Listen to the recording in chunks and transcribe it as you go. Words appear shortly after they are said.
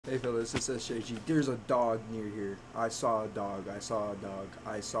Hey fellas, it says SHG. There's a dog near here. I saw a dog. I saw a dog.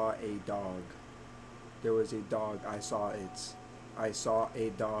 I saw a dog. There was a dog. I saw it. I saw a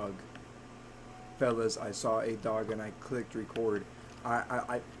dog. Fellas, I saw a dog and I clicked record.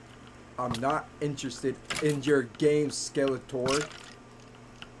 I'm not interested in your game, Skeletor.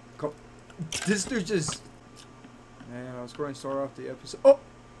 Come. This dude just... Man, I was going to start off the episode. Oh!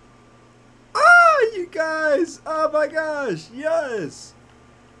 Ah, you guys! Oh my gosh! Yes!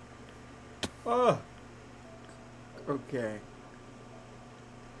 Oh. Okay.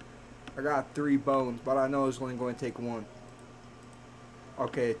 I got 3 bones, but I know it's only going to take 1.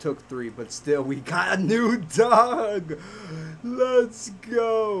 Okay, it took 3, but still, we got a new dog! Let's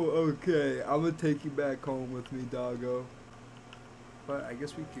go! Okay, I'm gonna take you back home with me, doggo. But I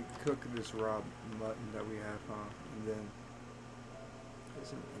guess we could cook this raw mutton that we have, huh? And then...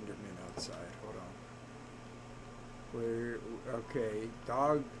 There's an Enderman outside. Hold on. Where... Okay,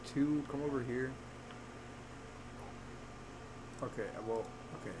 dog 2, come over here. Okay, well...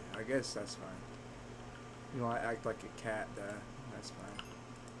 Okay, I guess that's fine. You know, I act like a cat, that's fine.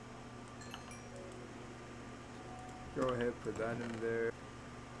 Go ahead, put that in there.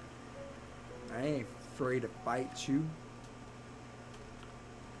 I ain't afraid to fight you.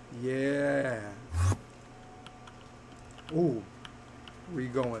 Yeah. Ooh. Where you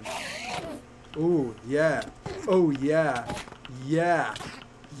going? Ooh, yeah. Oh, yeah. Yeah.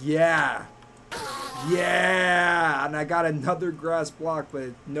 Yeah. Yeah. And I got another grass block,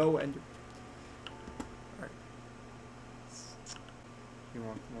 but no ender. Alright. You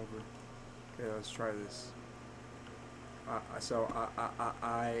want to come over? Okay, let's try this. So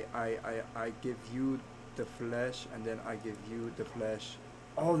I give you the flesh, and then I give you the flesh.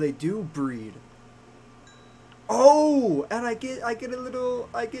 Oh, they do breed. Oh, and I get a little.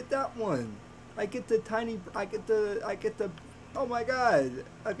 I get that one. I get the tiny. I get the. Oh my god.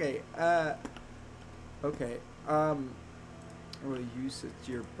 Okay. Okay. Well, you sit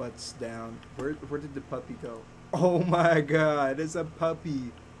your butts down. Where did the puppy go? Oh my god, it's a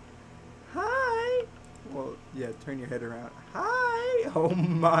puppy. Hi. Well, yeah, turn your head around. Hi! Oh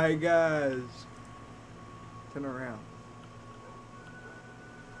my gosh. Turn around.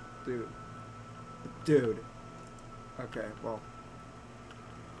 Dude. Dude. Okay, well.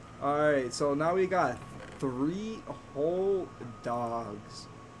 Alright, so now we got 3 whole dogs.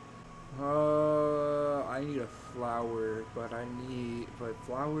 I need a flower, but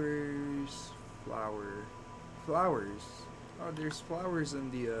flowers. Oh, there's flowers in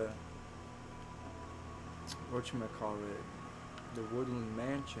the, whatchamacallit, the woodland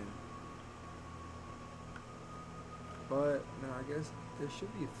mansion. But no, I guess there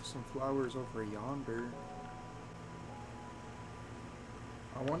should be some flowers over yonder.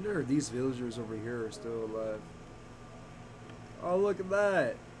 I wonder if these villagers over here are still alive. Oh, look at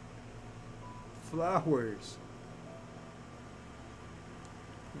that! Flowers!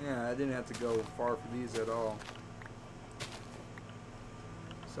 Yeah, I didn't have to go far for these at all.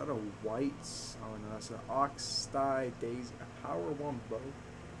 Is that a white? Oh no, that's an ox-thigh daisy. A power 1 bow.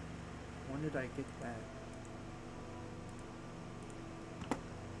 When did I get that?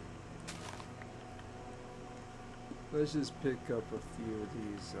 Let's just pick up a few of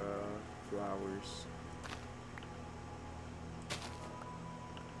these flowers.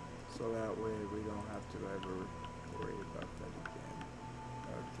 So that way we don't have to ever worry about that again.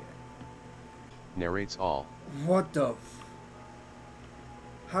 Okay. Narrates all. What the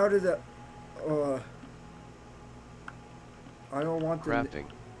How did that... I don't want the... Crafting.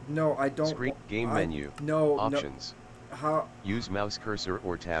 No, I don't... Screen game menu. No, Options. No. How... Use mouse cursor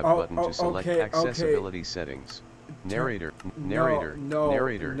or tab button to select accessibility settings. Narrator. Narrator.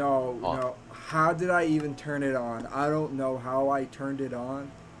 Narrator. No. How did I even turn it on? I don't know how I turned it on.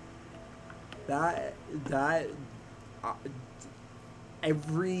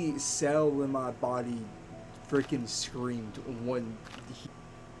 Every cell in my body freaking screamed when he...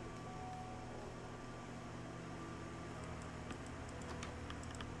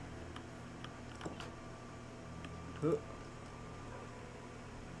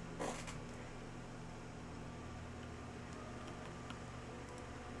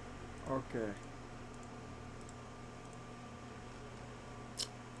 Okay.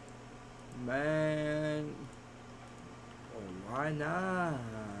 Man. Oh, why not?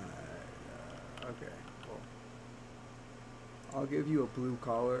 Okay, well. I'll give you a blue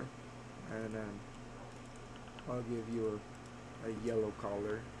collar, and then I'll give you a yellow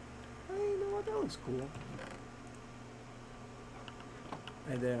collar. Hey, you know what? That looks cool.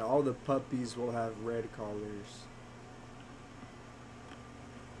 And then all the puppies will have red collars.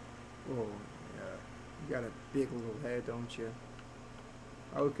 Oh, yeah. You got a big little head, don't you?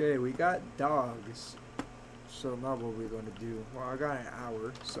 Okay, we got dogs. So now what we're gonna do? Well, I got an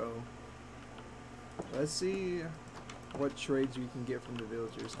hour, so let's see what trades we can get from the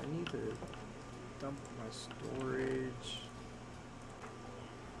villagers. I need to dump my storage.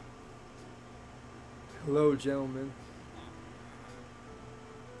 Hello, gentlemen.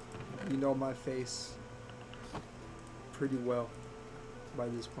 You know my face pretty well by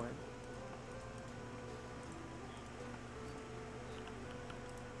this point.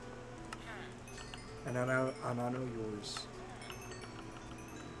 And I know yours.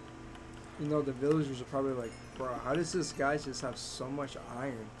 You know, the villagers are probably like, bro, how does this guy just have so much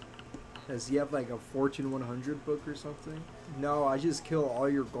iron? Does he have like a Fortune 100 book or something? No, I just kill all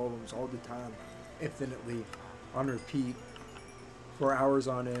your golems all the time, infinitely, on repeat, for hours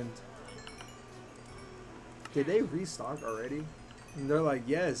on end. Did they restock already? And they're like,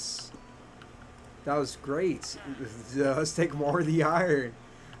 yes. That was great. Let's take more of the iron.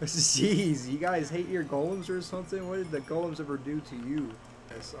 Jeez, you guys hate your golems or something? What did the golems ever do to you?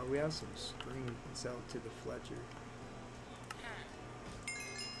 So we have some string we can sell to the Fletcher.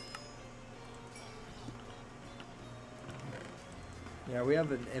 Yeah, we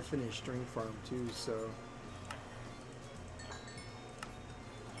have an infinite string farm too, so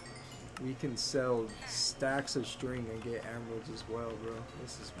we can sell stacks of string and get emeralds as well, bro.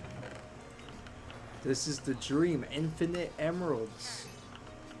 This is the dream, infinite emeralds.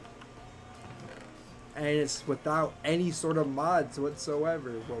 And it's without any sort of mods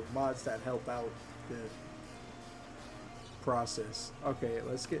whatsoever. Well, mods that help out the process. Okay,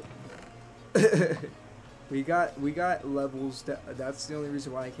 let's get we got levels. That's the only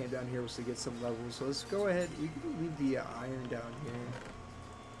reason why I came down here, was to get some levels. So let's go ahead. We can leave the iron down here.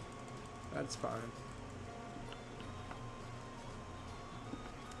 That's fine.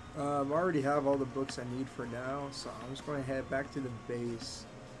 I already have all the books I need for now, so I'm just going to head back to the base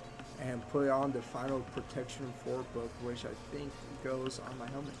and put on the final protection 4 book, which I think goes on my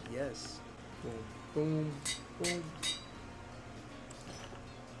helmet. Yes. Boom, boom, boom.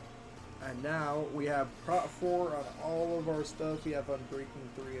 And now we have prot 4 on all of our stuff. We have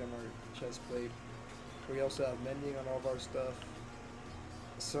unbreaking 3 on our chest plate. We also have mending on all of our stuff.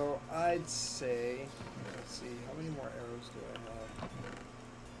 So I'd say, let's see, how many more arrows do I have?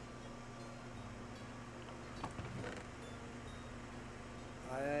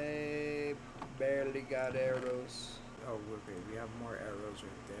 I barely got arrows. Oh, okay, we have more arrows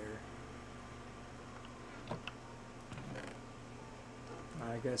right there.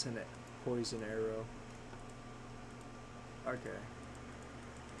 I guess a poison arrow. Okay.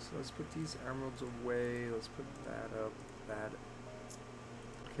 So let's put these emeralds away. Let's put that up. That.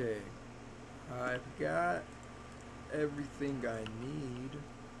 Okay. I've got everything I need.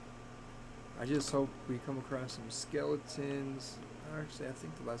 I just hope we come across some skeletons. Actually, I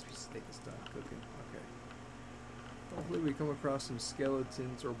think the last piece of steak is done cooking. Okay. Hopefully we come across some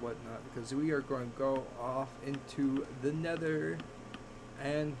skeletons or whatnot, because we are going to go off into the nether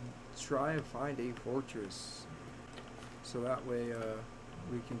and try and find a fortress. So that way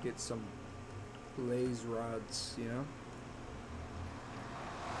we can get some blaze rods, you know?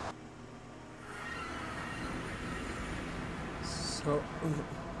 So...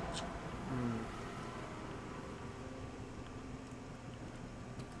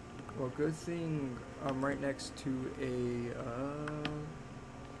 Well, good thing I'm right next to a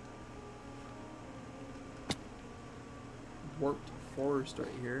warped forest right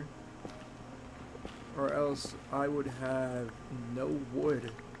here, or else I would have no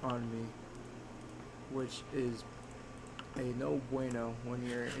wood on me, which is a no bueno when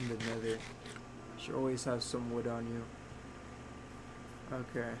you're in the nether. You should always have some wood on you.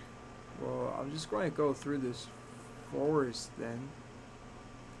 Okay, well, I'm just going to go through this forest then.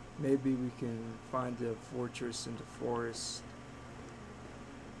 Maybe we can find a fortress in the forest.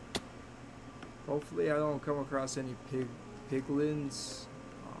 Hopefully I don't come across any piglins.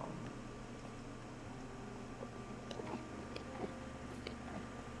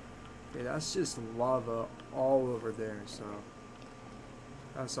 Okay, that's just lava all over there, so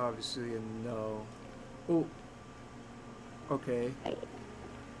that's obviously a no. Oh, okay.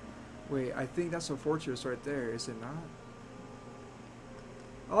 Wait, I think that's a fortress right there, is it not?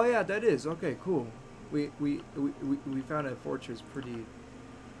 Oh yeah, that is. Okay, cool. We found a fortress pretty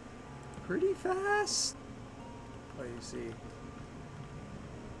fast. Let me see.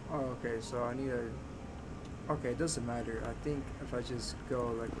 Oh, okay, so I need a... Okay, it doesn't matter. I think if I just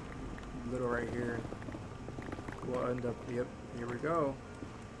go like a little right here, we'll end up... Yep, here we go.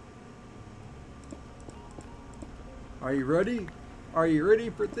 Are you ready? Are you ready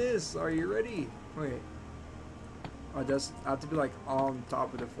for this? Are you ready? Wait. Oh, it does have to be like on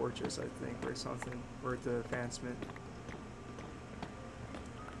top of the fortress, I think, or something, or the advancement.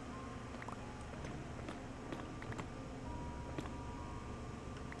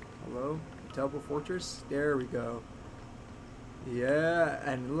 Hello? Temple Fortress? There we go. Yeah,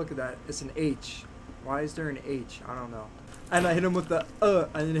 and look at that. It's an H. Why is there an H? I don't know. And I hit him with the and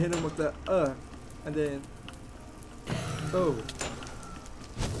then hit him with the and then oh.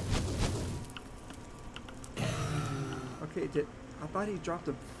 Okay, I thought he dropped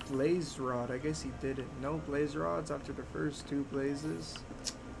a blaze rod. I guess he didn't. No blaze rods after the first 2 blazes.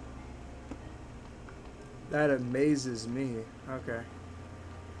 That amazes me. Okay.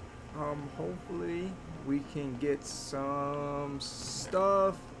 Hopefully we can get some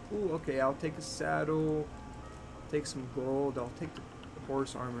stuff. Ooh, okay, I'll take a saddle. Take some gold. I'll take the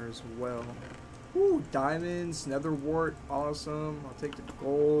horse armor as well. Ooh, diamonds, nether wart, awesome. I'll take the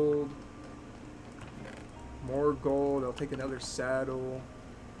gold. More gold. I'll take another saddle.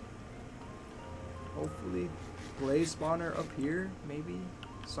 Hopefully, blaze spawner up here, maybe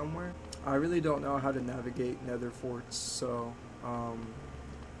somewhere. I really don't know how to navigate nether forts, so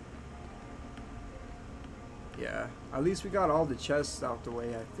yeah. At least we got all the chests out the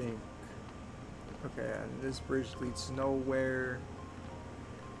way, I think. Okay, and this bridge leads nowhere.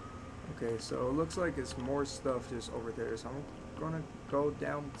 Okay, so it looks like it's more stuff just over there, so I'm gonna go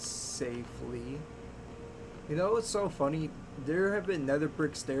down safely. You know what's so funny? There have been nether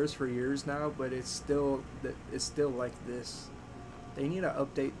brick stairs for years now, but it's still like this. They need to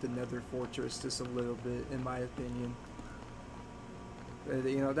update the nether fortress just a little bit, in my opinion. But,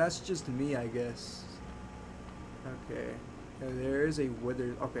 you know, that's just me, I guess. Okay. There is a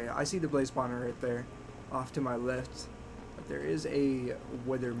wither. Okay, I see the blaze spawner right there, off to my left. But there is a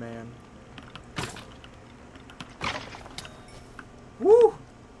wither man. Woo!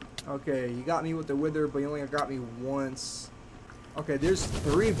 Okay, you got me with the wither, but you only got me once. Okay, there's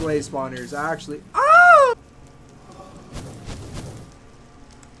 3 blaze spawners actually. Oh!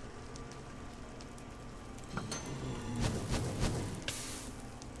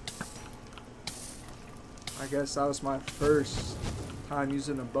 I guess that was my first time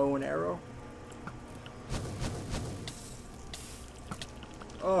using a bow and arrow.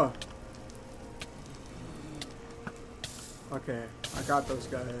 Oh. Okay, I got those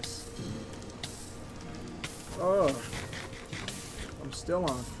guys. Oh. I'm still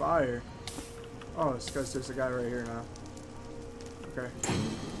on fire. Oh, it's because there's a guy right here now. Okay.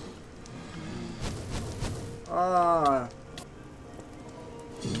 Ah.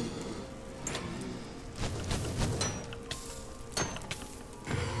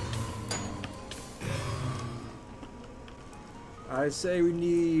 I say we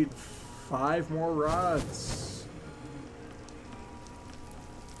need 5 more rods.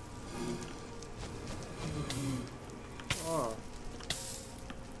 Oh.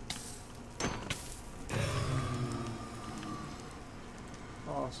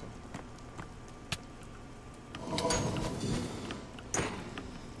 Awesome.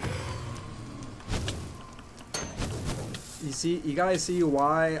 You guys see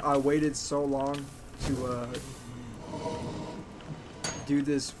why I waited so long to do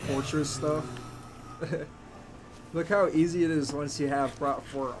this fortress stuff? Look how easy it is once you have prop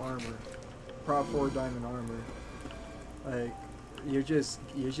 4 armor, prop 4 diamond armor. Like you're just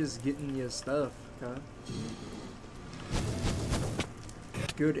getting your stuff, okay?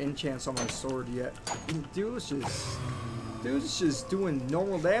 Good enchants on my sword yet. Dude's just doing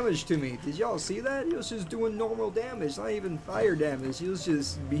normal damage to me. Did y'all see that? He was just doing normal damage, not even fire damage. He was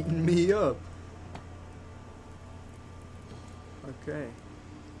just beating me up. Okay.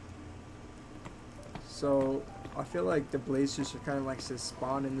 So I feel like the blazers are kind of like to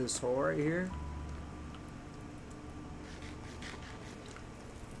spawn in this hole right here.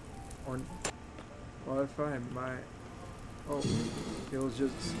 Or what if I might? Oh,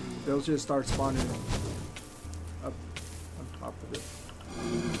 they'll just start spawning up on top of it.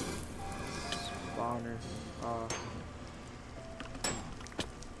 Spawner.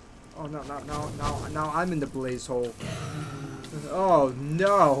 Oh no! Now I'm in the blaze hole. Oh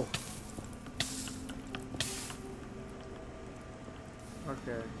no!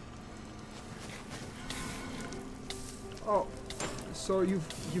 Okay. Oh, so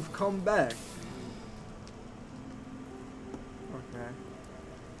you've come back. Okay.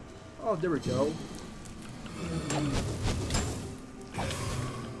 Oh, there we go. Let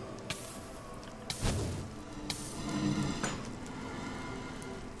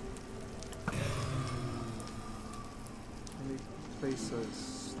me place a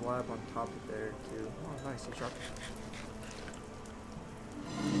slab on top of there too. Oh, nice. You dropped it.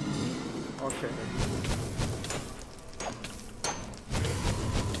 Okay.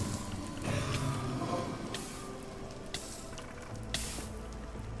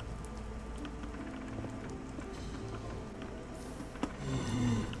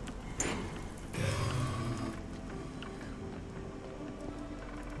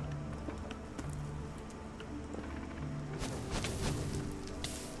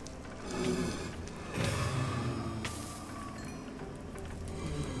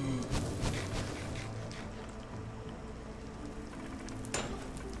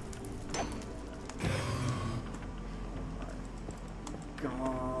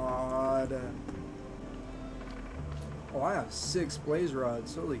 Oh, I have 6 blaze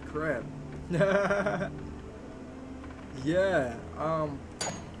rods. Holy crap. Yeah,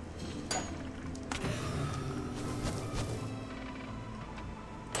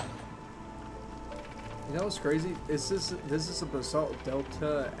 you know what's crazy? This is a basalt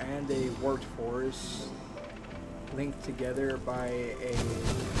delta and a warped forest linked together by a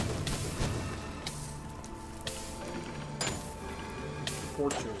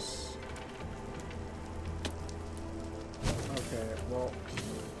fortress.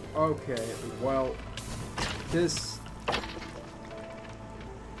 Okay, well, this...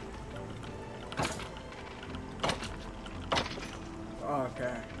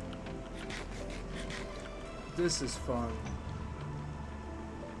 Okay. This is fun.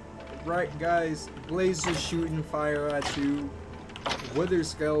 Right, guys, blazes shooting fire at you, wither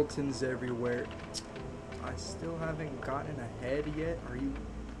skeletons everywhere. I still haven't gotten ahead yet? Are you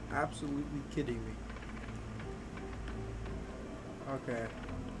absolutely kidding me? Okay.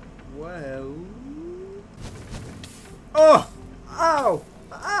 Well... Oh! Ow!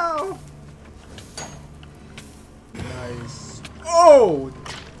 Ow! Nice. Oh!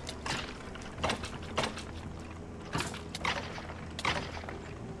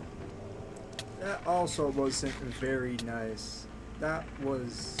 That also wasn't very nice. That's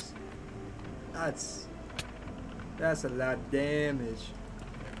a lot of damage.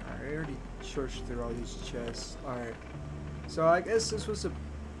 I already searched through all these chests. Alright. So I guess this was a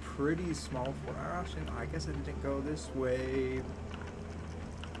pretty small actually, I guess I didn't go this way.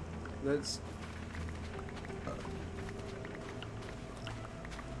 Let's...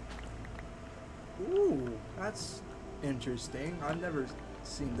 Ooh, that's interesting. I've never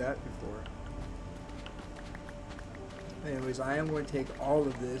seen that before. Anyways, I am going to take all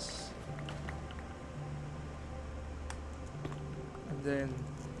of this. And then...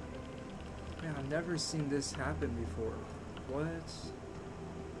 Man, I've never seen this happen before. What?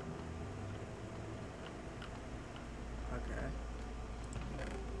 Okay.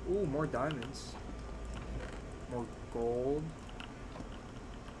 Ooh, more diamonds. More gold.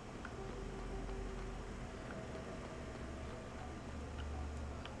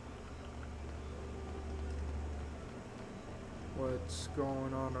 What's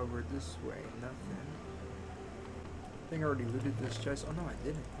going on over this way? Nothing. I think I already looted this chest. Oh no, I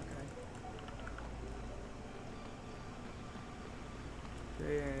didn't. Okay.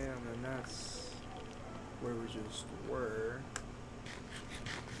 Damn, and that's where we just were.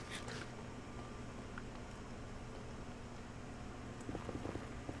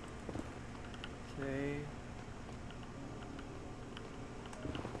 Okay.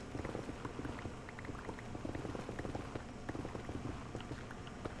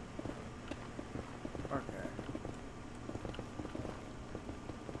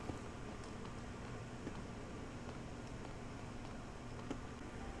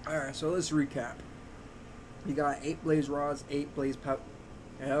 Alright, so let's recap. You got 8 blaze rods, 8 blaze powder.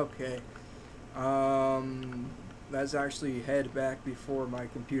 Okay. Let's actually head back before my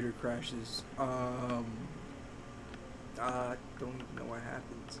computer crashes. I don't even know what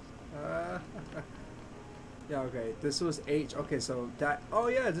happened. Yeah, okay. This was H. Okay, so that... Oh,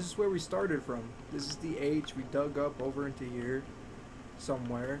 yeah, this is where we started from. This is the H. We dug up over into here.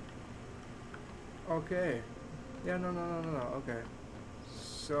 Somewhere. Okay. Yeah, no. Okay.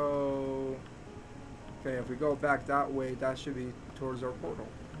 So... Okay, if we go back that way, that should be towards our portal.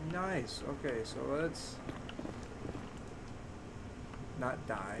 Nice. Okay, so let's... not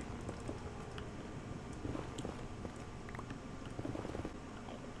die.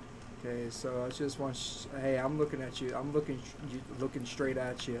 Okay, so I just want... hey, I'm looking at you. I'm looking straight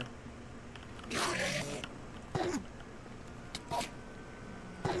at you.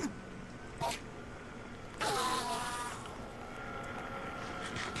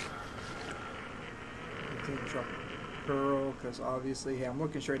 Drop a pearl, because obviously, hey, I'm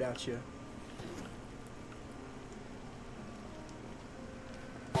looking straight at you.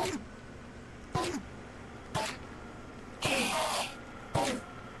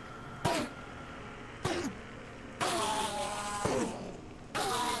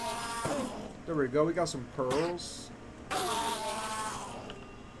 There we go, we got some pearls. How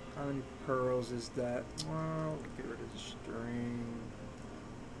many pearls is that? Well, get rid of the string.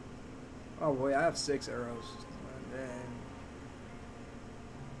 Oh boy, I have 6 arrows. And then...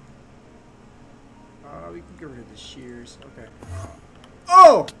 we can get rid of the shears. Okay.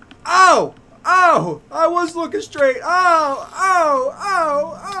 Oh! Ow! Ow! I was looking straight. Ow! Ow!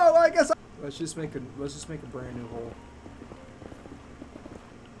 Ow! Ow! I guess let's just make a brand new hole.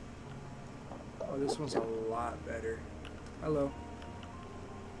 Oh, this one's a lot better. Hello.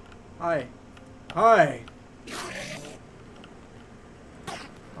 Hi. Hi.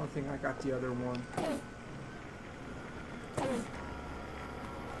 think I got the other one.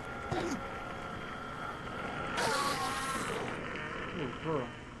 Ooh, pearl.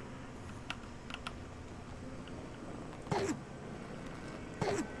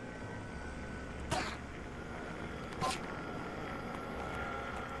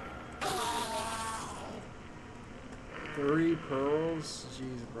 Three pearls?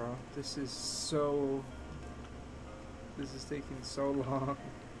 Jeez, bro. This is taking so long.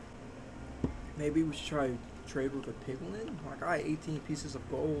 Maybe we should try to trade with a piglin? Like, I got 18 pieces of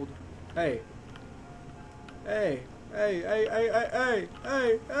gold. Hey. Hey. Hey, hey, hey, hey, hey,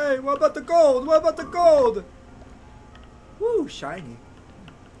 hey, hey, what about the gold? What about the gold? Woo, shiny.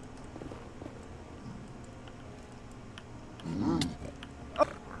 Oh.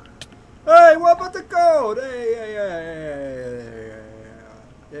 Hey, what about the gold? Hey, hey, hey, hey,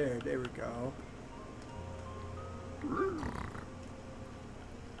 hey. There we go.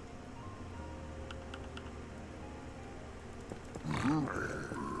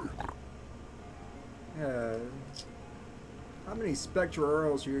 Yeah. How many spectral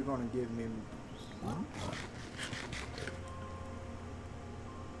arrows are you gonna give me?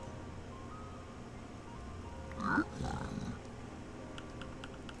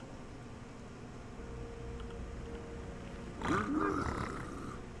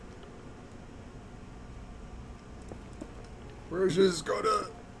 We're just gonna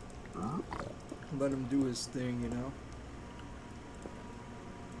let him do his thing, you know?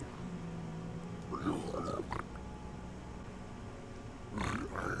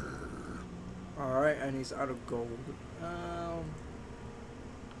 Alright, and he's out of gold.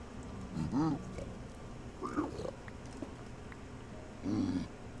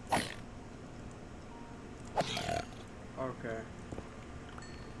 Okay.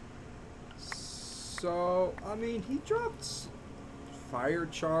 So, I mean, he dropped fire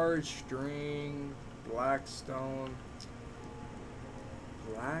charge, string, blackstone.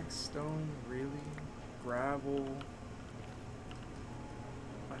 Blackstone, really? Gravel.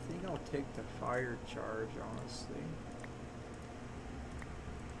 I think I'll take the fire charge, honestly.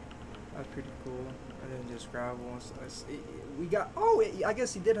 That's pretty cool. And then just gravel. We got. Oh, I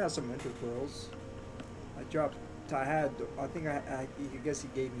guess he did have some ender pearls. I dropped. I guess he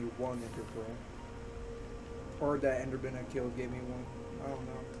gave me one ender pearl. Or that enderman I killed gave me one. I don't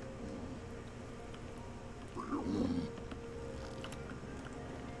know.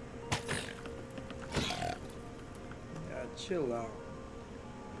 Yeah, chill out.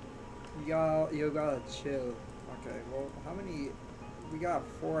 You gotta chill. Okay, well, how many? We got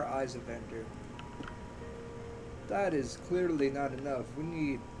 4 eyes of ender. That is clearly not enough. We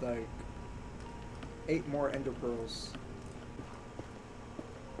need like 8 more ender pearls.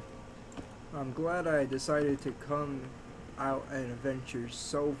 I'm glad I decided to come out and adventure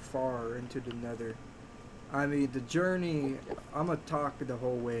so far into the nether. I mean, the journey, I'm gonna talk the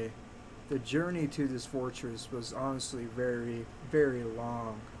whole way. The journey to this fortress was honestly very, very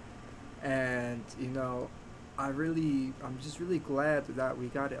long. And, you know, I'm just really glad that we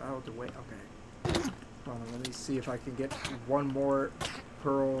got it out of the way. Okay. Hold on, let me see if I can get one more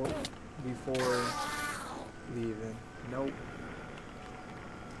pearl before leaving. Nope.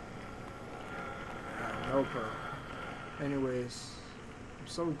 No pearl. Anyways, I'm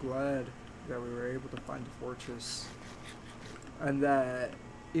so glad that we were able to find the fortress. And that,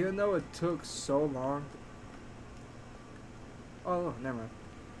 even though it took so long... Oh, never mind.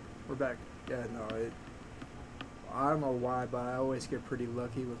 We're back. Yeah, no, I don't know why, but I always get pretty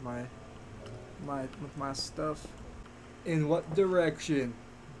lucky with my stuff. In what direction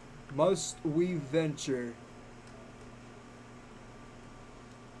must we venture?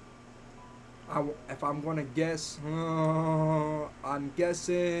 If I'm gonna guess, I'm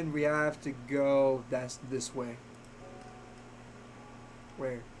guessing we have to go. That's this way.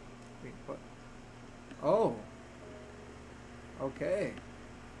 Where? Wait, what? Oh. Okay.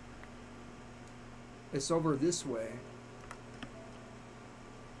 It's over this way.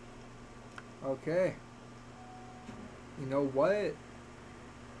 Okay. You know what?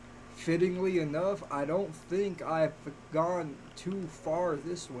 Fittingly enough, I don't think I've gone too far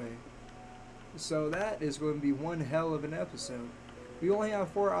this way. So that is going to be one hell of an episode. We only have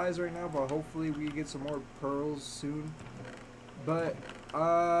 4 eyes right now, but hopefully we get some more pearls soon. But,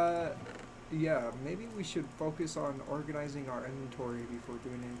 yeah, maybe we should focus on organizing our inventory before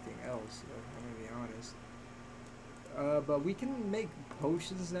doing anything else. I'm going to be honest. But we can make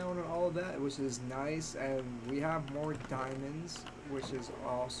potions now and all of that, which is nice. And we have more diamonds, which is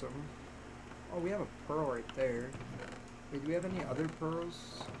awesome. Oh, we have a pearl right there. Wait, do we have any other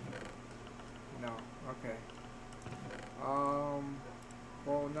pearls? No. Okay.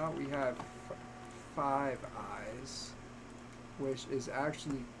 Well, now we have 5 eyes, which is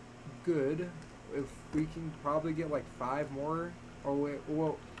actually good. If we can probably get like 5 more. Oh wait,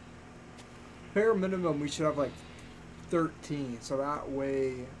 well, bare minimum we should have like 13. So that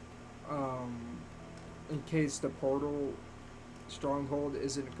way, in case the portal stronghold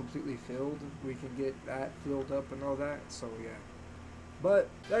isn't completely filled, we can get that filled up and all that. So yeah. But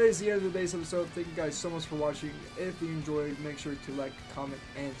that is the end of today's episode. Thank you guys so much for watching. If you enjoyed, make sure to like, comment,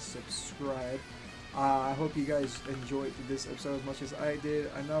 and subscribe. I hope you guys enjoyed this episode as much as I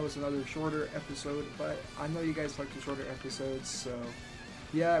did. I know it's another shorter episode, but I know you guys like the shorter episodes. So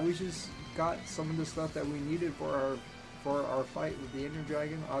yeah, we just got some of the stuff that we needed for our fight with the Ender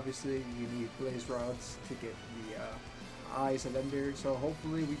Dragon. Obviously, you need blaze rods to get the eyes of Ender. So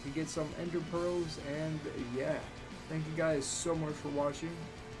hopefully we can get some Ender pearls. And yeah. Thank you guys so much for watching.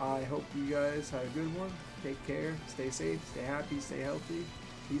 I hope you guys had a good one. Take care, stay safe, stay happy, stay healthy.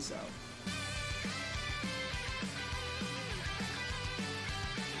 Peace out.